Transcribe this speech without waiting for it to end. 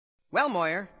Well,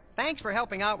 Moyer, thanks for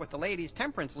helping out with the Ladies'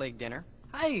 Temperance League dinner.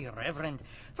 Aye, Reverend.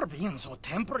 For being so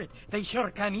temperate, they sure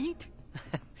can eat.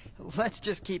 Let's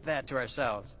just keep that to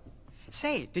ourselves.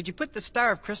 Say, did you put the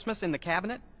Star of Christmas in the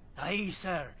cabinet? Aye,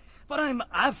 sir. But I'm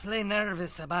awfully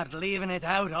nervous about leaving it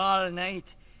out all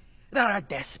night. There are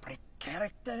desperate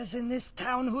characters in this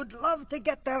town who'd love to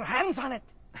get their hands on it.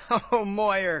 Oh,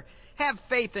 Moyer, have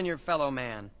faith in your fellow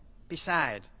man.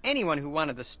 Besides, anyone who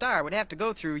wanted the star would have to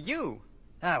go through you.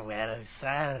 Ah, well,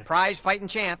 sir. Prize fighting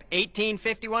champ,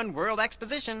 1851 World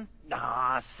Exposition.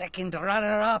 Ah, second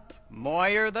runner-up.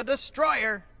 Moyer the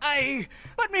Destroyer. Aye,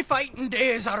 but me fighting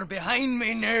days are behind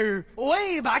me now.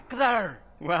 Way back there.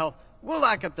 Well, we'll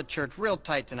lock up the church real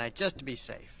tight tonight just to be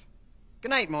safe. Good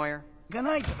night, Moyer. Good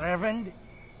night, Reverend.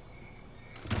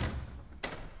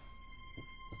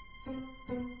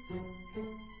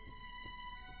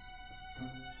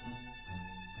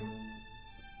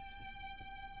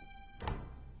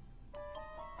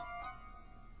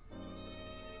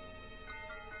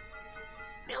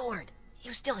 Millward,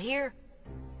 you still here?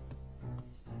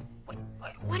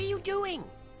 What are you doing?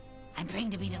 I'm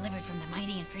praying to be delivered from the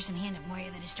mighty and fearsome hand of Moyer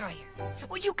the Destroyer.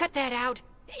 Would you cut that out?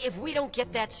 If we don't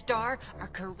get that star, our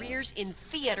careers in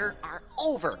theater are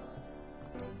over.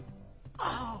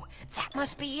 Oh, that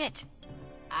must be it.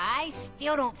 I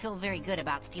still don't feel very good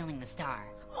about stealing the star.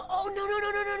 Oh,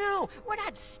 no. We're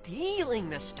not stealing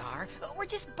the star. We're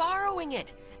just borrowing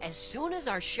it. As soon as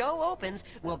our show opens,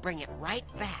 we'll bring it right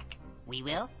back. We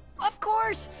will? Of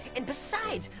course! And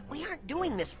besides, we aren't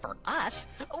doing this for us.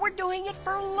 We're doing it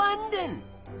for London.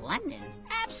 London?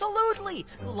 Absolutely!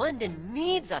 London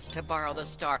needs us to borrow the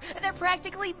star. They're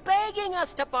practically begging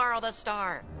us to borrow the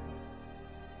star.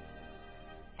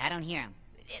 I don't hear him.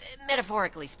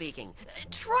 Metaphorically speaking.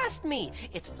 Trust me,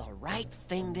 it's the right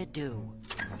thing to do.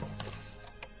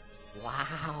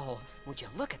 Wow, would you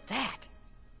look at that?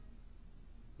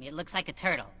 It looks like a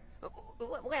turtle.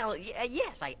 Well,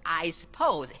 yes, I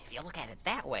suppose, if you look at it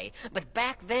that way. But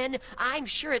back then, I'm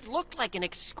sure it looked like an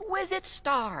exquisite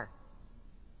star.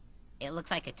 It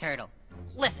looks like a turtle.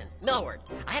 Listen, Millward,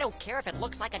 I don't care if it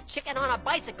looks like a chicken on a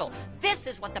bicycle. This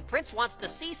is what the prince wants to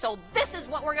see, so this is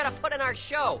what we're gonna put in our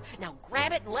show. Now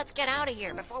grab it and let's get out of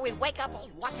here before we wake up old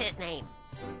what's-his-name.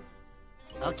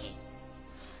 Okay.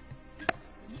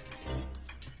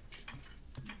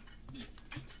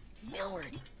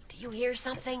 Millward, do you hear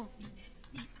something?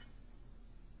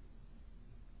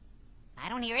 I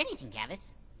don't hear anything, Gavis.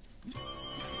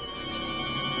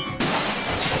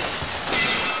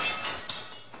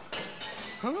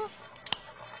 Huh?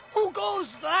 Who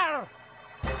goes there?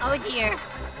 Oh dear.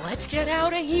 Let's get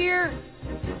out of here.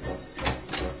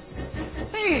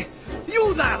 Hey,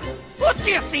 you there! What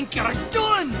do you think you're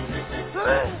doing?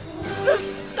 The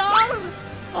star?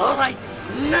 All right,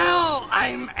 now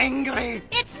I'm angry.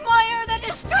 It's Moyer the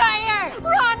Destroyer!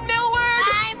 Run, Millward!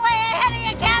 I'm way ahead of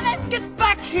you, Gavis! Get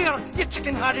back here, you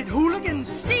chicken-hearted hooligans!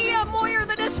 See ya, Moyer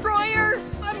the Destroyer!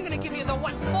 I'm gonna give you the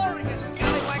what for, you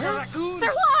scallywagger raccoon! They're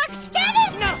locked!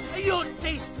 Gavis! Now, you'll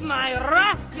taste my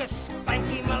wrath, you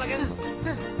spanky mulligans!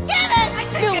 Gavis! I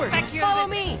said Millward, get back here follow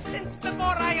this me. instant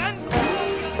before I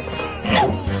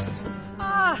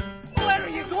where are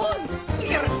you going?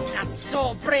 You're not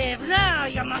so brave now,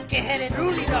 you monkey-headed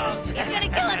woolly dogs! He's gonna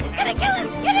kill us! He's gonna kill us!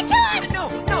 He's gonna kill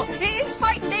us! No, his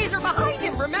fighting days are behind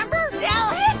him, remember? Tell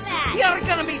him that! You're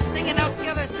gonna be singing out the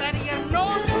other side of your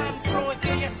nose when I'm through with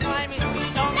you, you slimy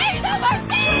sea dog! There's no more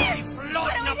stairs!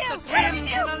 What do we do? What do we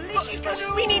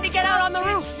do? We need to get out on the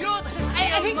roof.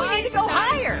 I think we need to go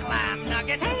higher. Clam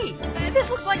nugget. Hey, this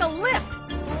looks like a lift.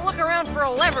 Look around for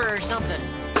a lever or something.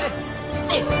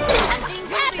 Something's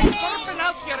happening! Open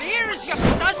out your ears, you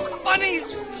dust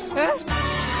bunnies! Huh?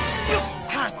 You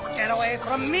can't get away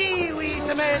from me, wee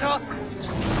tomato!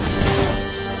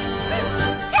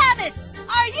 Gavis!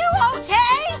 Are you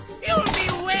okay? You'll be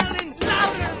wailing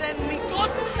louder than me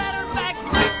good back,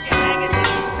 you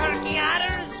magazine turkey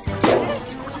otters!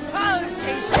 I'll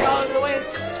chase you all the way.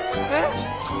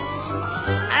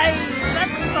 Aye,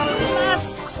 that's the last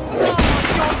straw,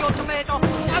 yo-yo tomato!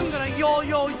 I'm gonna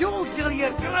yo-yo you till you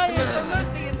cry for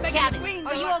mercy and beg the queen Gavis,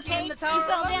 are to you lock okay? in the You Tower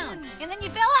fell of down, London. and then you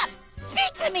fell up!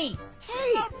 Speak to me!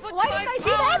 Hey, why didn't I see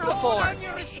that before?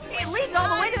 It leads all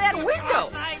the way to that window.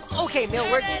 Okay,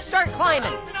 Millward, start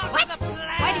climbing. What?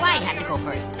 Why do I have to go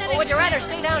first? Would you rather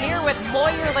stay down here with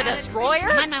Moyer the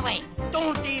Destroyer? I'm on my way.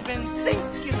 Don't even think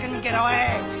you can get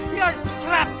away. You're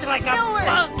trapped like a Millward,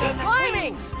 bug keep in a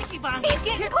climbing. sticky bun. He's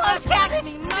getting close,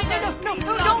 Gavis!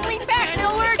 No, don't lean back,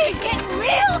 Millward. He's getting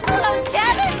real close,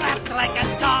 Gavis! Trapped like a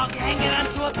dog hanging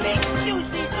onto a big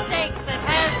juicy steak that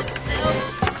has itself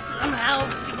somehow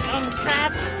become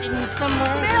trapped in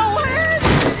somewhere. Millward!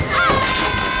 Ah!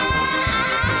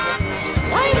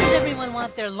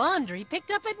 want their laundry picked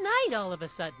up at night all of a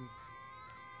sudden.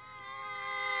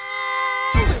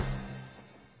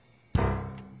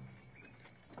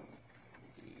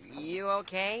 You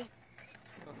okay?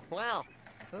 Well,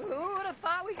 who would have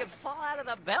thought we could fall out of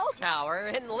the bell tower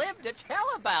and live to tell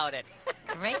about it?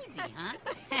 Crazy, huh?